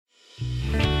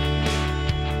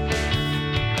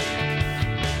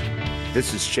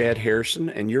This is Chad Harrison,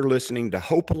 and you're listening to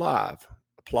Hope Alive,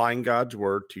 applying God's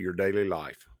Word to your daily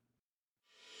life.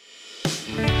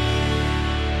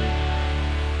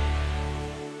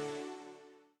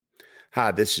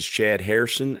 Hi, this is Chad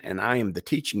Harrison, and I am the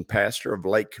teaching pastor of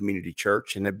Lake Community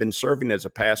Church and have been serving as a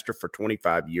pastor for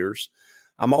 25 years.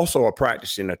 I'm also a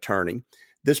practicing attorney.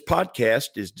 This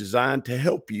podcast is designed to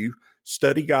help you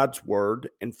study God's Word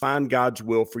and find God's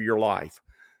will for your life.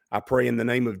 I pray in the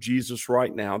name of Jesus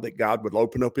right now that God would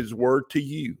open up His Word to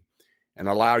you and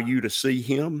allow you to see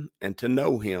Him and to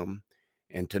know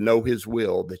His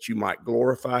will, that you might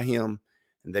glorify Him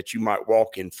and that you might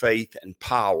walk in faith and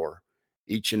power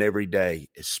each and every day,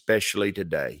 especially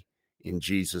today, in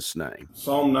Jesus' name.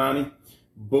 Psalm 90,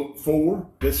 Book 4.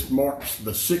 This marks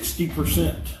the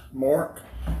 60% mark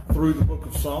through the book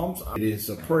of Psalms. It is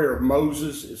a prayer of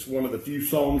Moses. It's one of the few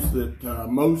Psalms that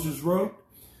Moses wrote.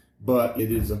 But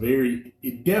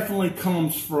it definitely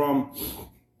comes from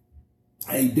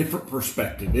a different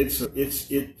perspective.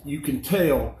 You can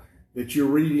tell that you're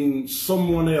reading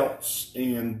someone else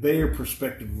and their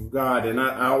perspective of God. And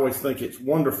I always think it's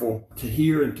wonderful to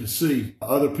hear and to see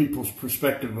other people's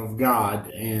perspective of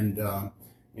God and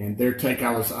their take.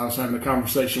 I was having a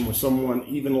conversation with someone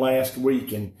even last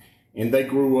week, and they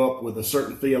grew up with a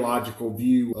certain theological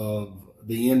view of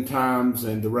the end times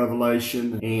and the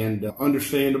revelation, and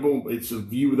understandable. It's a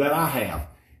view that I have.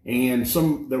 And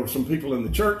there were some people in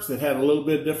the church that had a little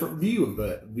bit different view of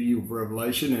that view of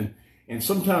revelation. And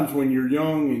sometimes when you're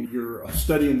young and you're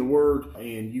studying the Word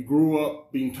and you grew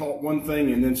up being taught one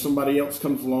thing and then somebody else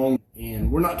comes along,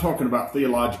 and we're not talking about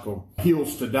theological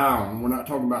hills to die on. We're not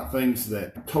talking about things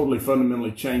that totally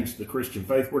fundamentally change the Christian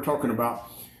faith. We're talking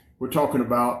about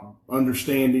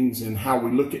understandings and how we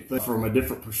look at things from a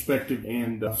different perspective.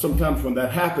 And sometimes when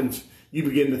that happens, you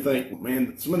begin to think,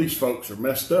 man, some of these folks are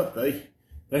messed up.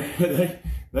 They're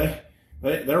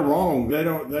wrong.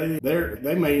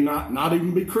 They may not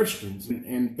even be Christians.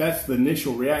 And that's the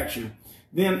initial reaction.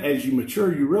 Then as you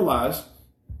mature, you realize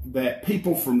that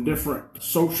people from different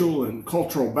social and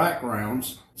cultural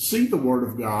backgrounds see the Word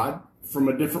of God from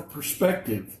a different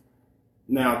perspective.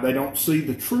 Now, they don't see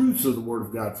the truths of the Word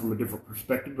of God from a different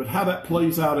perspective, but how that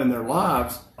plays out in their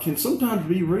lives can sometimes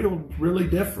be really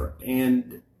different.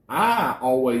 And I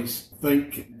always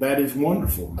think that is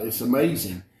wonderful. It's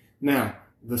amazing. Now,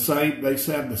 they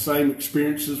have the same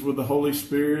experiences with the Holy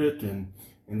Spirit, and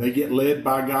they get led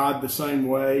by God the same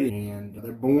way, and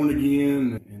they're born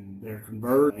again, and they're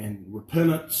converted, and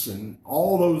repentance, and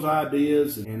all those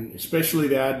ideas, and especially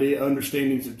the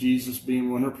understandings of Jesus being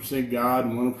 100% God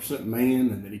and 100% man,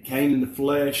 and that He came in the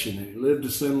flesh, and that He lived a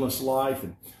sinless life,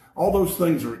 and all those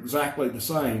things are exactly the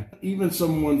same. Even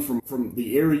someone from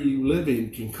the area you live in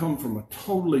can come from a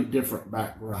totally different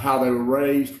background, how they were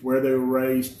raised, where they were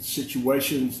raised, the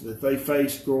situations that they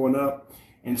faced growing up.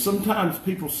 And sometimes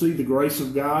people see the grace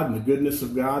of God and the goodness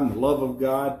of God and the love of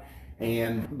God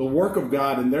and the work of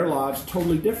God in their lives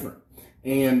totally different.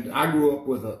 And I grew up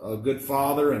with a good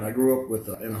father, and I grew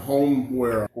up in a home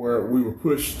where we were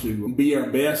pushed to be our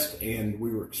best, and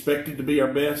we were expected to be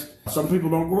our best. Some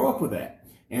people don't grow up with that.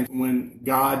 And when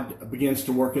God begins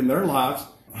to work in their lives,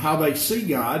 how they see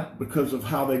God because of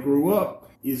how they grew up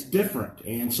is different.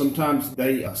 And sometimes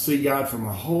they see God from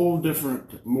a whole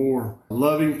different, more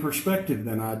loving perspective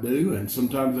than I do. And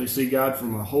sometimes they see God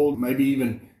from a whole, maybe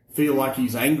even feel like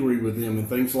He's angry with them and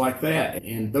things like that.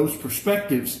 And those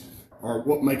perspectives are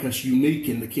what make us unique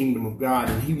in the kingdom of God.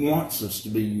 And He wants us to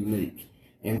be unique.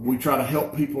 And we try to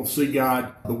help people see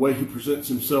God the way He presents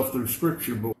Himself through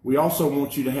Scripture. But we also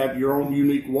want you to have your own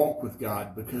unique walk with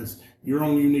God, because your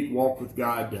own unique walk with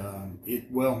God,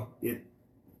 it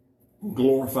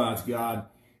glorifies God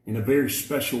in a very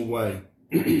special way.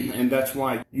 And that's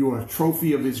why you are a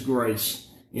trophy of His grace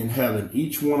in heaven.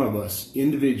 Each one of us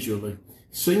individually,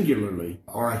 singularly,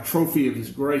 are a trophy of His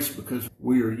grace, because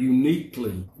we are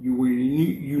uniquely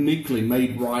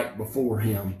made right before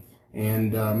Him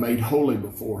and made holy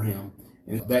before Him.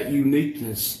 And that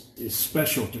uniqueness is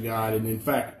special to God. And in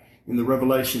fact, in the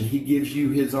Revelation, He gives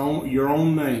you your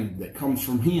own name that comes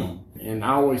from Him. And I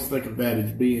always think of that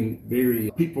as being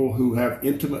people who have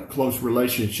intimate, close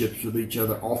relationships with each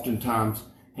other oftentimes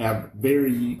have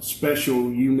very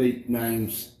special, unique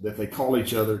names that they call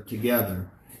each other together.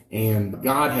 And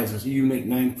God has a unique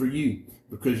name for you,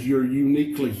 because you're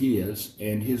uniquely His,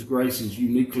 and His grace is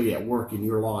uniquely at work in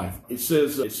your life. It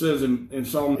says in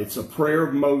Psalm, it's a prayer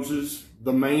of Moses,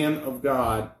 the man of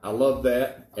God. I love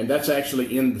that. And that's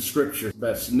actually in the Scripture.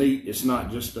 That's neat. It's not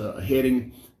just a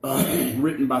heading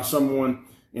written by someone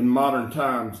in modern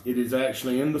times. It is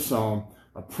actually in the Psalm,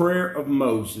 a prayer of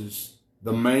Moses,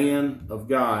 the man of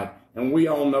God. And we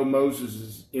all know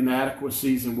Moses'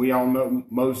 inadequacies, and we all know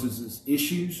Moses'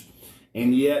 issues.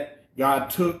 And yet God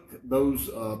took those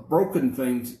broken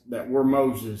things that were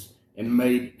Moses and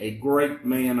made a great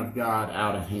man of God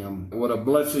out of him. What a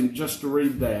blessing just to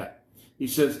read that. He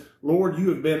says, Lord, you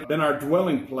have been our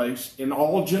dwelling place in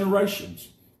all generations.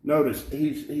 Notice,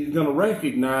 he's going to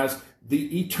recognize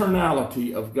the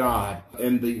eternality of God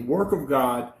and the work of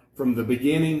God from the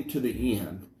beginning to the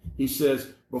end. He says,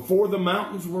 before the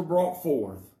mountains were brought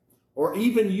forth, or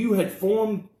even you had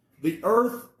formed the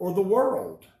earth or the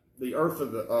world, the earth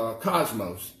of the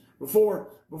cosmos, before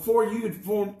you had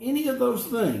formed any of those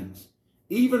things,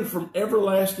 even from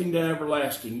everlasting to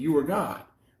everlasting, you were God.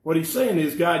 What he's saying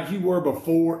is, God, you were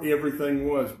before everything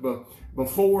was. But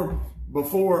before,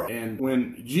 and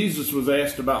when Jesus was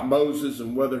asked about Moses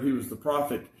and whether he was the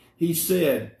prophet, he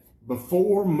said,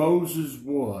 before Moses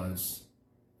was,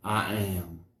 I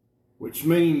am. Which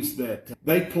means that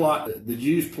the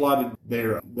Jews plotted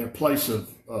their place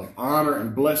of honor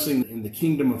and blessing in the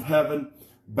kingdom of heaven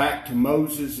back to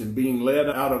Moses and being led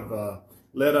out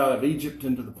of Egypt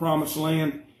into the promised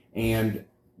land. And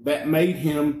that made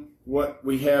him what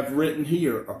we have written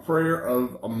here, a prayer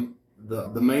of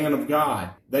the man of God.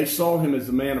 They saw him as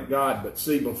the man of God, but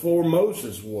see, before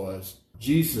Moses was,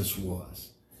 Jesus was.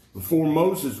 Before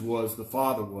Moses was, the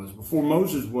Father was. Before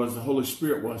Moses was, the Holy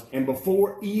Spirit was. And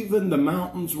before even the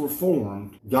mountains were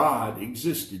formed, God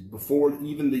existed. Before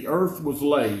even the earth was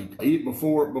laid,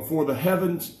 before the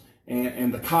heavens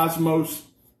and the cosmos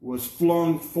was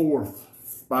flung forth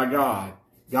by God,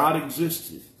 God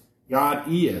existed. God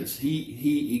is.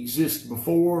 He exists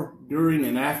before, during,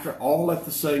 and after, all at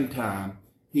the same time.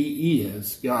 He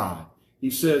is God. He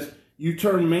says, you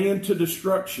turn man to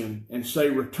destruction and say,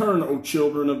 return, O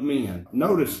children of men.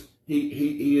 Notice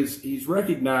he's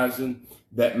recognizing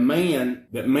that man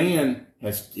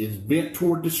is bent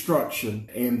toward destruction,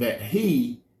 and that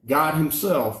God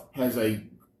himself, has a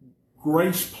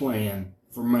grace plan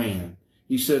for man.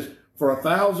 He says, for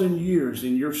 1,000 years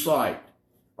in your sight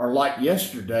are like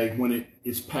yesterday when it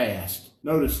is past.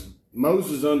 Notice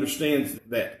Moses understands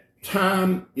that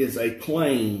time is a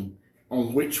plane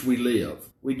on which we live.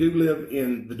 We do live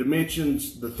in the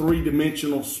dimensions, the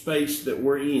three-dimensional space that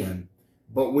we're in,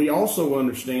 but we also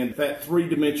understand that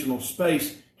three-dimensional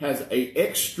space has an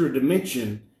extra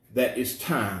dimension that is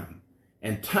time.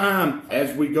 And time,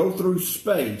 as we go through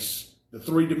space, the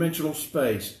three-dimensional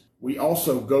space, we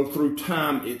also go through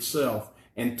time itself.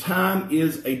 And time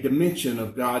is a dimension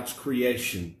of God's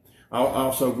creation.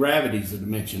 Also, gravity is a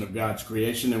dimension of God's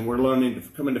creation, and we're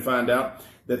coming to find out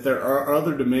that there are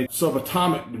other dimensions,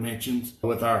 subatomic dimensions,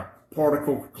 with our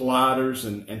particle colliders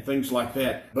and things like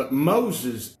that. But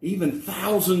Moses, even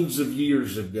thousands of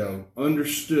years ago,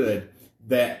 understood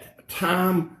that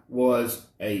time was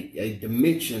a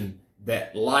dimension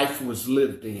that life was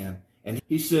lived in. And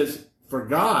he says, for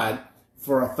God,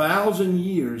 for 1,000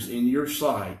 years in your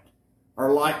sight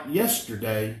are like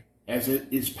yesterday as it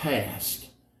is past.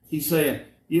 He's saying,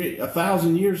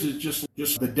 1,000 years is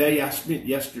just the day I spent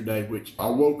yesterday, which I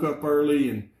woke up early,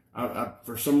 and I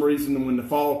for some reason, when the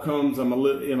fall comes, I'm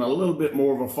in a little bit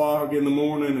more of a fog in the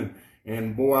morning,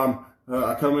 and boy,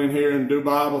 I come in here and do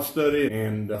Bible study,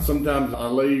 and sometimes I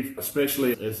leave,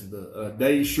 especially as the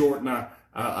day's short, and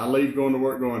I leave going to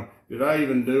work going, did I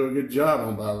even do a good job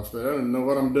on Bible study? I don't know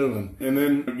what I'm doing. And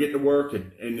then I get to work,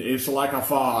 and it's like a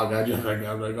fog. I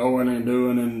go in and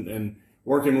doing and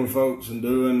working with folks and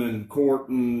doing and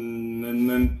courting, and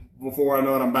then before I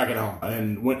know it, I'm back at home.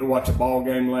 And went to watch a ball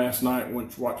game last night.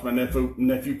 Went to watch my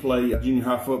nephew play junior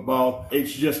high football.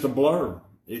 It's just a blur.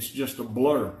 It's just a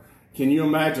blur. Can you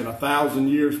imagine 1,000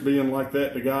 years being like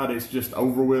that to God? It's just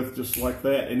over with just like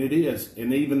that. And it is.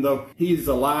 And even though he is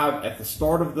alive at the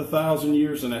start of the 1,000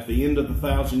 years and at the end of the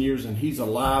 1,000 years, and he's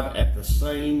alive at the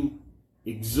same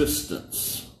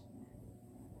existence.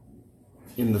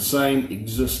 In the same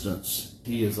existence,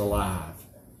 he is alive.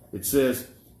 He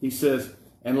says,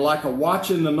 and like a watch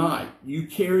in the night, you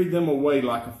carried them away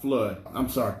like a flood.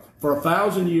 For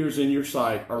 1,000 years in your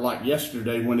sight are like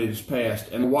yesterday when it is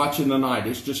past, and a watch in the night,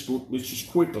 it's just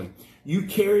quickly. You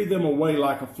carry them away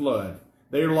like a flood.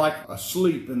 They are like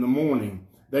asleep in the morning.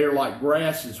 They are like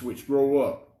grasses which grow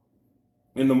up.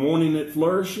 In the morning it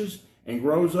flourishes and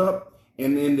grows up,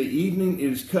 and in the evening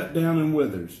it is cut down and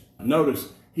withers. Notice,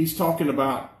 he's talking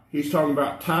about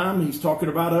time. He's talking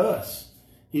about us.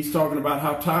 He's talking about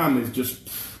how time is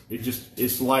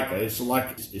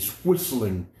it's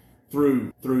whistling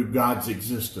through God's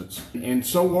existence. And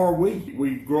so are we.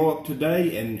 We grow up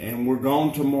today and we're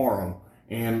gone tomorrow.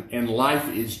 And life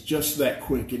is just that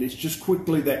quick. It is just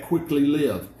quickly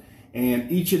lived.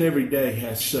 And each and every day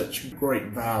has such great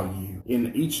value.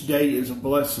 And each day is a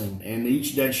blessing, and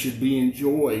each day should be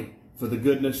enjoyed for the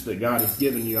goodness that God has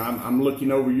given you. I'm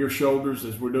looking over your shoulders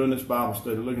as we're doing this Bible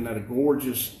study, looking at a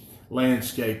gorgeous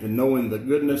landscape and knowing the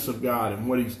goodness of God and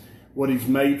what He's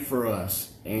made for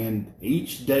us. And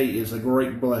each day is a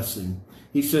great blessing.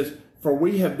 He says, "For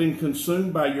we have been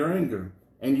consumed by your anger,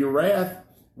 and your wrath.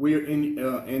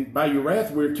 And by your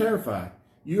wrath we are terrified.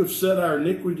 You have set our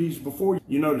iniquities before you."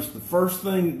 You notice the first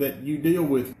thing that you deal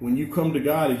with when you come to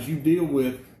God is you deal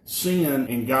with sin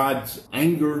and God's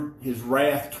anger, His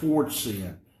wrath towards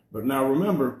sin. But now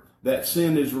remember that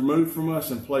sin is removed from us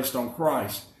and placed on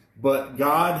Christ. But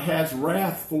God has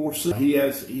wrath for sin. He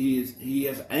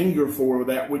has anger for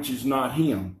that which is not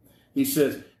Him. He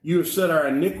says, "You have set our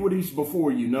iniquities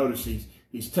before you." Notice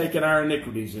He's taken our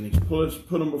iniquities and He's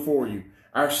put them before you.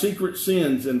 Our secret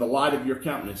sins in the light of your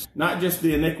countenance. Not just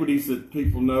the iniquities that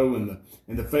people know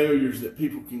and the failures that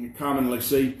people can commonly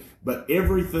see, but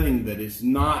everything that is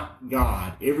not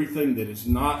God, everything that is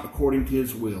not according to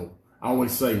His will. I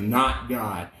always say not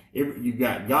God. You've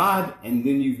got God, and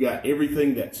then you've got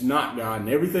everything that's not God, and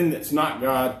everything that's not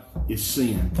God is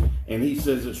sin. And He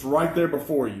says it's right there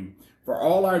before you. "For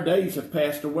all our days have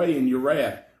passed away in your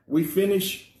wrath. We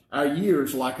finish our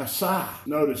years like a sigh."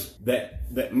 Notice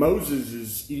that Moses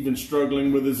is even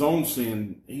struggling with his own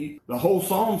sin. The whole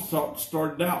psalm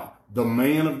started out, the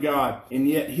man of God, and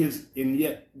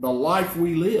yet the life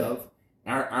we live,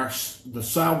 the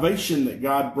salvation that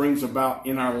God brings about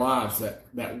in our lives,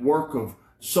 that work of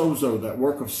sozo, that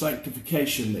work of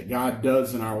sanctification that God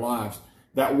does in our lives,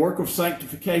 that work of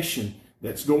sanctification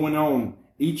that's going on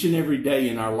each and every day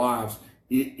in our lives,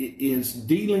 it is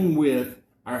dealing with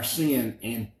our sin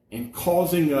and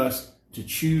causing us to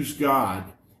choose God.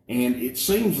 And it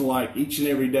seems like each and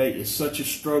every day is such a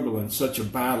struggle and such a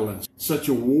battle and such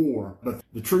a war. But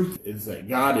the truth is that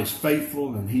God is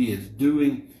faithful and He is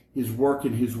doing His work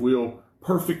and His will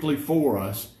perfectly for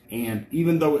us. And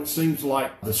even though it seems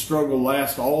like the struggle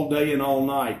lasts all day and all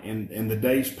night and the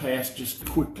days pass just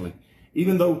quickly,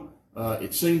 even though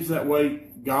it seems that way,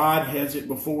 God has it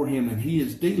before Him and He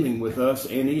is dealing with us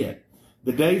and it.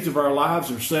 The days of our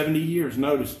lives are 70 years.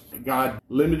 Notice God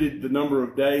limited the number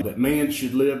of days that man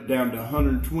should live down to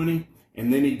 120,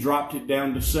 and then He dropped it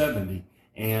down to 70.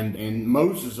 And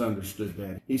Moses understood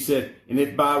that. He said, "And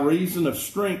if by reason of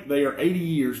strength they are 80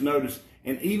 years," notice,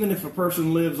 and even if a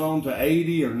person lives on to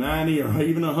 80 or 90 or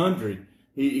even 100,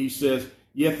 he says,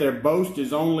 "Yet their boast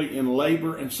is only in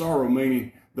labor and sorrow,"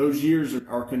 meaning those years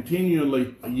are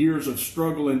continually years of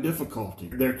struggle and difficulty.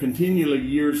 They're continually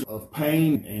years of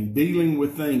pain and dealing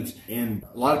with things. And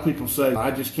a lot of people say,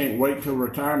 "I just can't wait till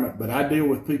retirement," but I deal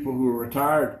with people who are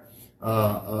retired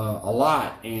a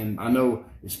lot. And I know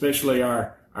especially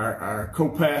our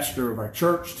co-pastor of our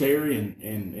church, Terry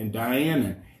and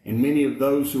Diane, and many of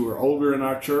those who are older in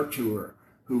our church who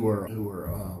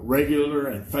are regular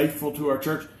and faithful to our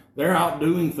church. They're out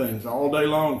doing things all day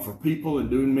long for people and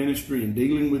doing ministry and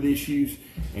dealing with issues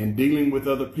and dealing with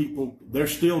other people. They're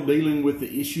still dealing with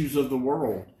the issues of the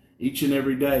world each and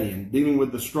every day and dealing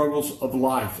with the struggles of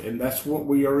life. And that's what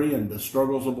we are in, the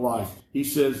struggles of life. He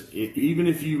says, even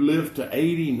if you live to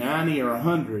 80, 90, or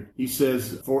 100, He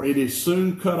says, "For it is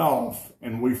soon cut off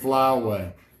and we fly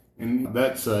away." And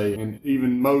and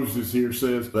even Moses here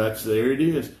says, there it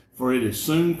is. "For it is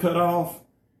soon cut off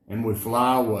and we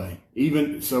fly away."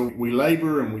 Even so, we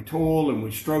labor and we toil and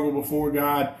we struggle before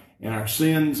God, and our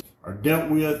sins are dealt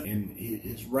with, and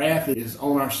His wrath is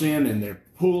on our sin, and they're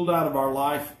pulled out of our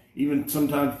life, even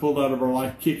sometimes pulled out of our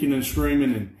life kicking and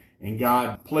screaming, and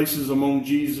God places them on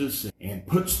Jesus and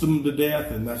puts them to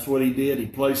death. And that's what He did. He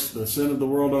placed the sin of the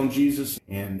world on Jesus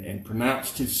and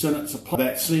pronounced His sentence upon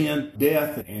that sin,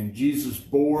 death, and Jesus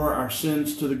bore our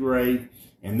sins to the grave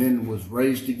and then was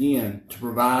raised again to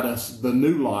provide us the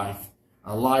new life,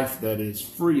 a life that is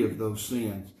free of those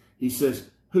sins. He says,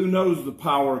 "Who knows the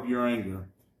power of your anger?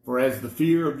 For as the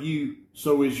fear of you,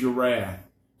 so is your wrath.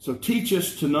 So teach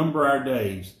us to number our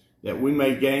days, that we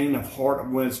may gain a heart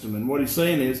of wisdom." And what He's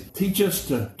saying is, teach us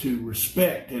to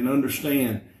respect and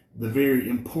understand the very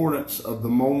importance of the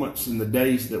moments and the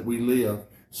days that we live,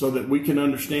 so that we can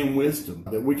understand wisdom,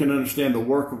 that we can understand the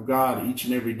work of God each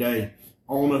and every day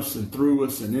on us and through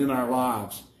us and in our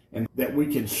lives, and that we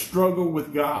can struggle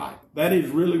with God. That is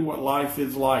really what life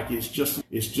is like. It's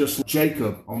just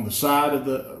Jacob on the side of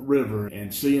the river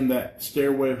and seeing that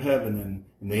stairway of heaven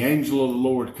and the angel of the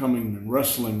Lord coming and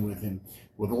wrestling with him.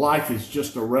 Well, life is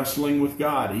just a wrestling with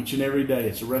God each and every day.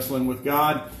 It's a wrestling with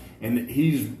God, and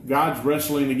God's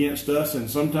wrestling against us, and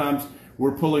sometimes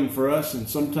we're pulling for us, and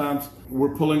sometimes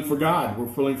we're pulling for God.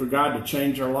 We're pulling for God to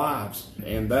change our lives.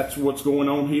 And that's what's going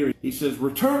on here. He says,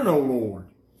 return, O Lord.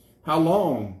 How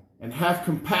long? And have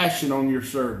compassion on your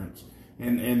servants.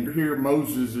 And here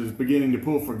Moses is beginning to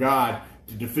pull for God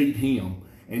to defeat him.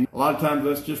 And a lot of times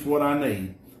that's just what I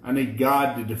need. I need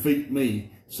God to defeat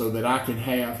me so that I can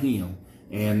have him.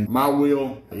 And my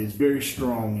will is very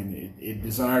strong, and it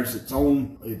desires its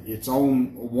own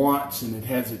wants, and it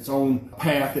has its own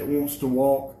path it wants to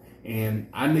walk. And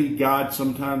I need God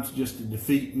sometimes just to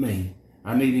defeat me.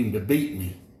 I need him to beat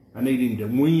me. I need him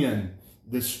to win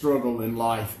this struggle in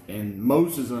life. And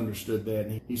Moses understood that.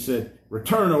 And he said,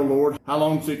 return, O Lord. How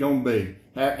long is it going to be?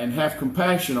 And have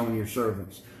compassion on your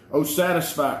servants. Oh,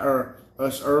 satisfy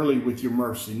us early with your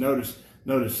mercy. Notice,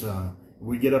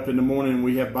 we get up in the morning and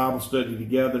we have Bible study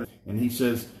together. And he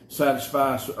says,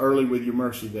 satisfy us early with your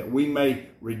mercy, that we may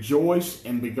rejoice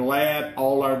and be glad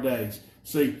all our days.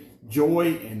 See,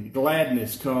 joy and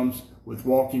gladness comes with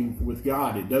walking with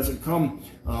God. It doesn't come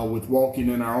with walking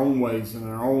in our own ways and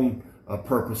our own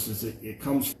purposes. It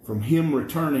comes from him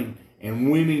returning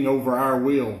and winning over our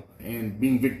will and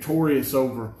being victorious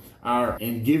over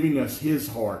and giving us his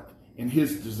heart and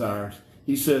his desires.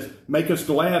 He says, make us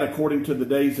glad according to the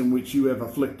days in which you have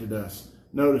afflicted us.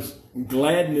 Notice,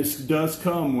 gladness does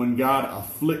come when God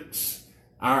afflicts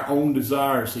our own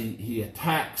desires. He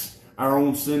attacks our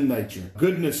own sin nature.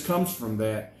 Goodness comes from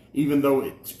that, even though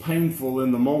it's painful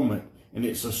in the moment and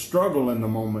it's a struggle in the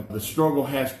moment. The struggle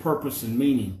has purpose and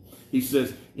meaning. He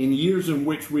says, in years in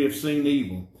which we have seen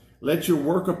evil, let your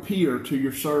work appear to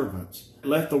your servants.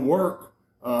 Let the work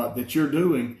that you're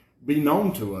doing be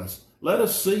known to us. Let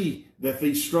us see that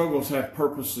these struggles have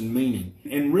purpose and meaning.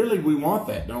 And really, we want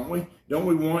that, don't we? Don't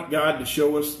we want God to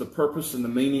show us the purpose and the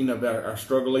meaning of our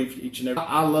struggle each and every?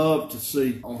 I love to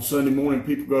see on Sunday morning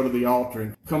people go to the altar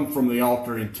and come from the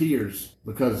altar in tears,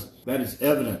 because that is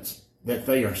evidence that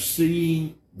they are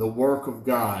seeing the work of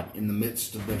God in the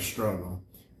midst of their struggle.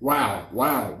 Wow.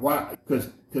 Because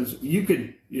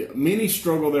many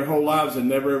struggle their whole lives and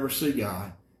never ever see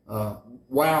God.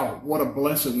 Wow, what a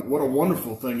blessing, what a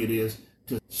wonderful thing it is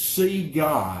to see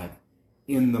God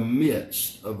in the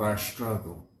midst of our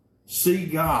struggle. See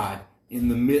God in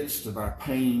the midst of our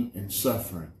pain and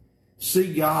suffering.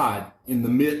 See God in the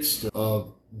midst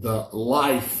of the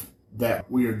life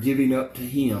that we are giving up to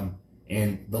him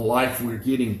and the life we're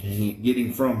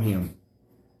getting from him.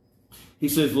 He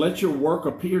says, let your work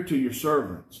appear to your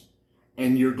servants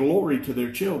and your glory to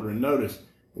their children. Notice,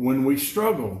 when we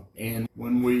struggle and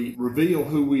when we reveal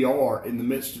who we are in the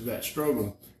midst of that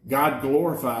struggle, God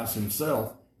glorifies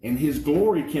himself, and his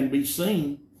glory can be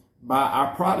seen by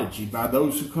our prodigy, by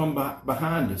those who come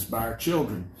behind us, by our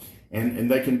children. And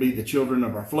they can be the children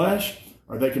of our flesh,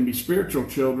 or they can be spiritual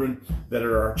children that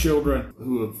are our children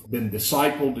who have been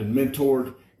discipled and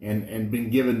mentored and been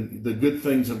given the good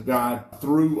things of God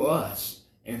through us.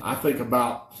 And I think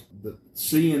about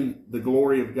seeing the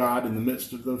glory of God in the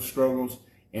midst of those struggles,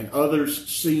 and others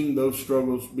seeing those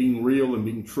struggles being real and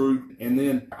being true. And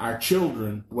then our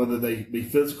children, whether they be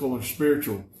physical or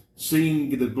spiritual,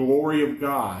 seeing the glory of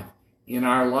God in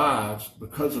our lives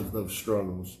because of those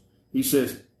struggles. He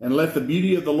says, and let the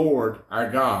beauty of the Lord,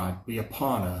 our God, be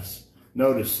upon us.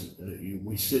 Notice,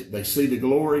 they see the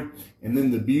glory, and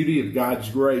then the beauty of God's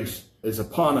grace is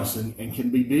upon us and can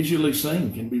be visually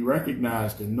seen, can be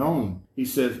recognized and known. He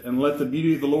says, and let the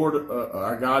beauty of the Lord,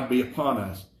 our God, be upon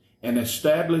us, and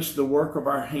establish the work of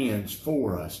our hands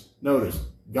for us. Notice,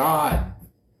 God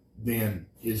then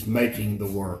is making the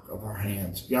work of our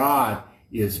hands. God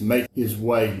is making his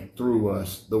way through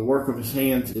us. The work of his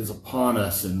hands is upon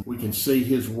us, and we can see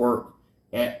his work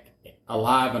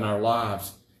alive in our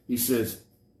lives. He says,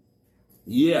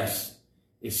 yes,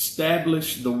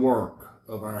 establish the work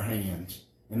of our hands.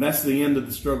 And that's the end of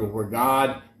the struggle, where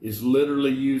God is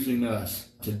literally using us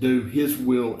to do his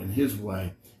will in his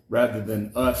way, rather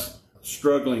than us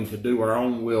struggling to do our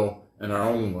own will in our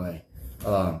own way.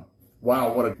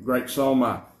 Wow, what a great psalm.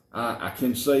 I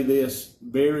can say this,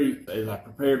 as I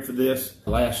prepared for this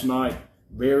last night,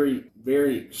 very,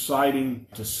 very exciting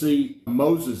to see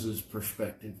Moses'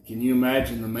 perspective. Can you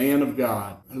imagine the man of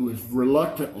God, who is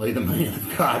reluctantly the man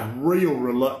of God, real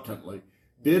reluctantly,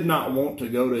 did not want to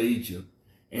go to Egypt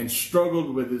and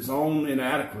struggled with his own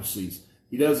inadequacies.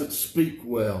 He doesn't speak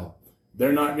well.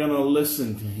 They're not going to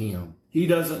listen to him. He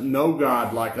doesn't know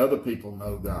God like other people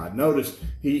know God. Notice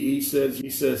he says,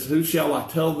 who shall I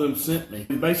tell them sent me?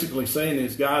 He's basically saying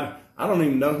is, God, I don't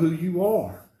even know who you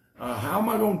are. How am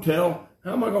I going to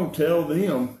tell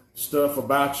them stuff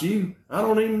about you? I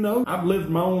don't even know. I've lived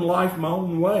my own life my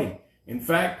own way. In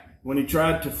fact, when he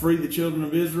tried to free the children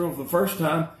of Israel the first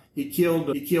time, He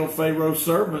killed Pharaoh's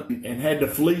servant and had to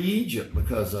flee Egypt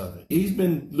because of it. He's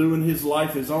been living his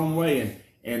life his own way,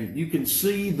 and you can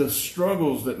see the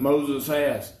struggles that Moses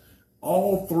has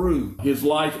all through his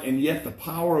life, and yet the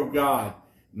power of God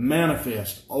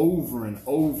manifests over and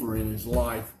over in his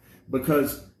life,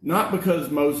 not because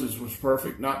Moses was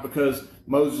perfect, not because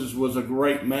Moses was a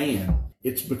great man.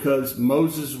 It's because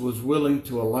Moses was willing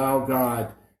to allow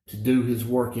God to do his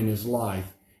work in his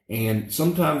life. And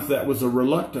sometimes that was a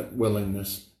reluctant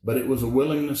willingness, but it was a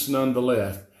willingness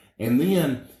nonetheless. And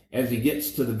then as he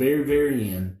gets to the very, very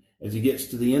end, as he gets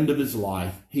to the end of his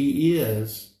life, he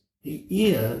is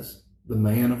the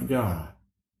man of God.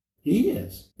 He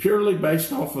is purely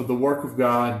based off of the work of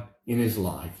God in his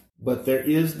life. But there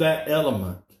is that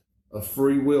element of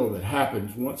free will that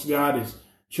happens once God has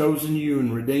chosen you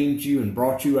and redeemed you and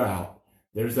brought you out.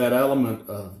 There's that element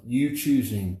of you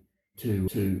choosing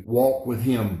to walk with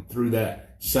him through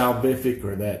that salvific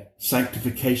or that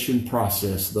sanctification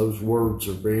process. Those words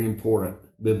are very important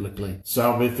biblically.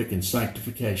 Salvific and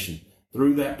sanctification.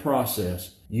 Through that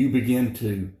process, you begin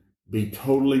to be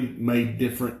totally made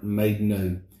different and made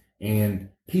new. And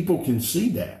people can see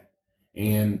that.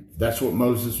 And that's what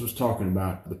Moses was talking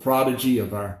about. The prodigy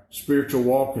of our spiritual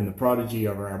walk and the prodigy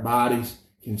of our bodies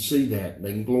can see that.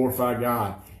 They can glorify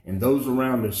God. And those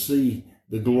around us see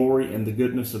the glory and the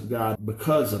goodness of God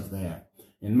because of that.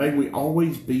 And may we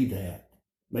always be that.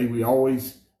 May we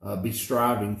always be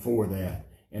striving for that.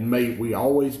 And may we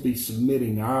always be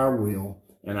submitting our will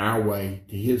and our way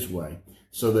to his way,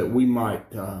 so that we might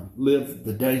live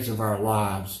the days of our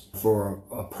lives for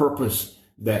a purpose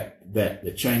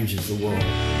that changes the world.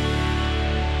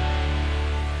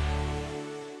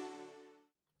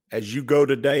 As you go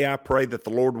today, I pray that the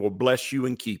Lord will bless you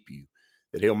and keep you,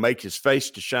 that he'll make his face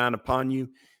to shine upon you,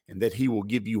 and that he will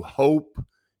give you hope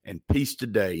and peace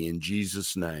today in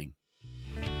Jesus' name.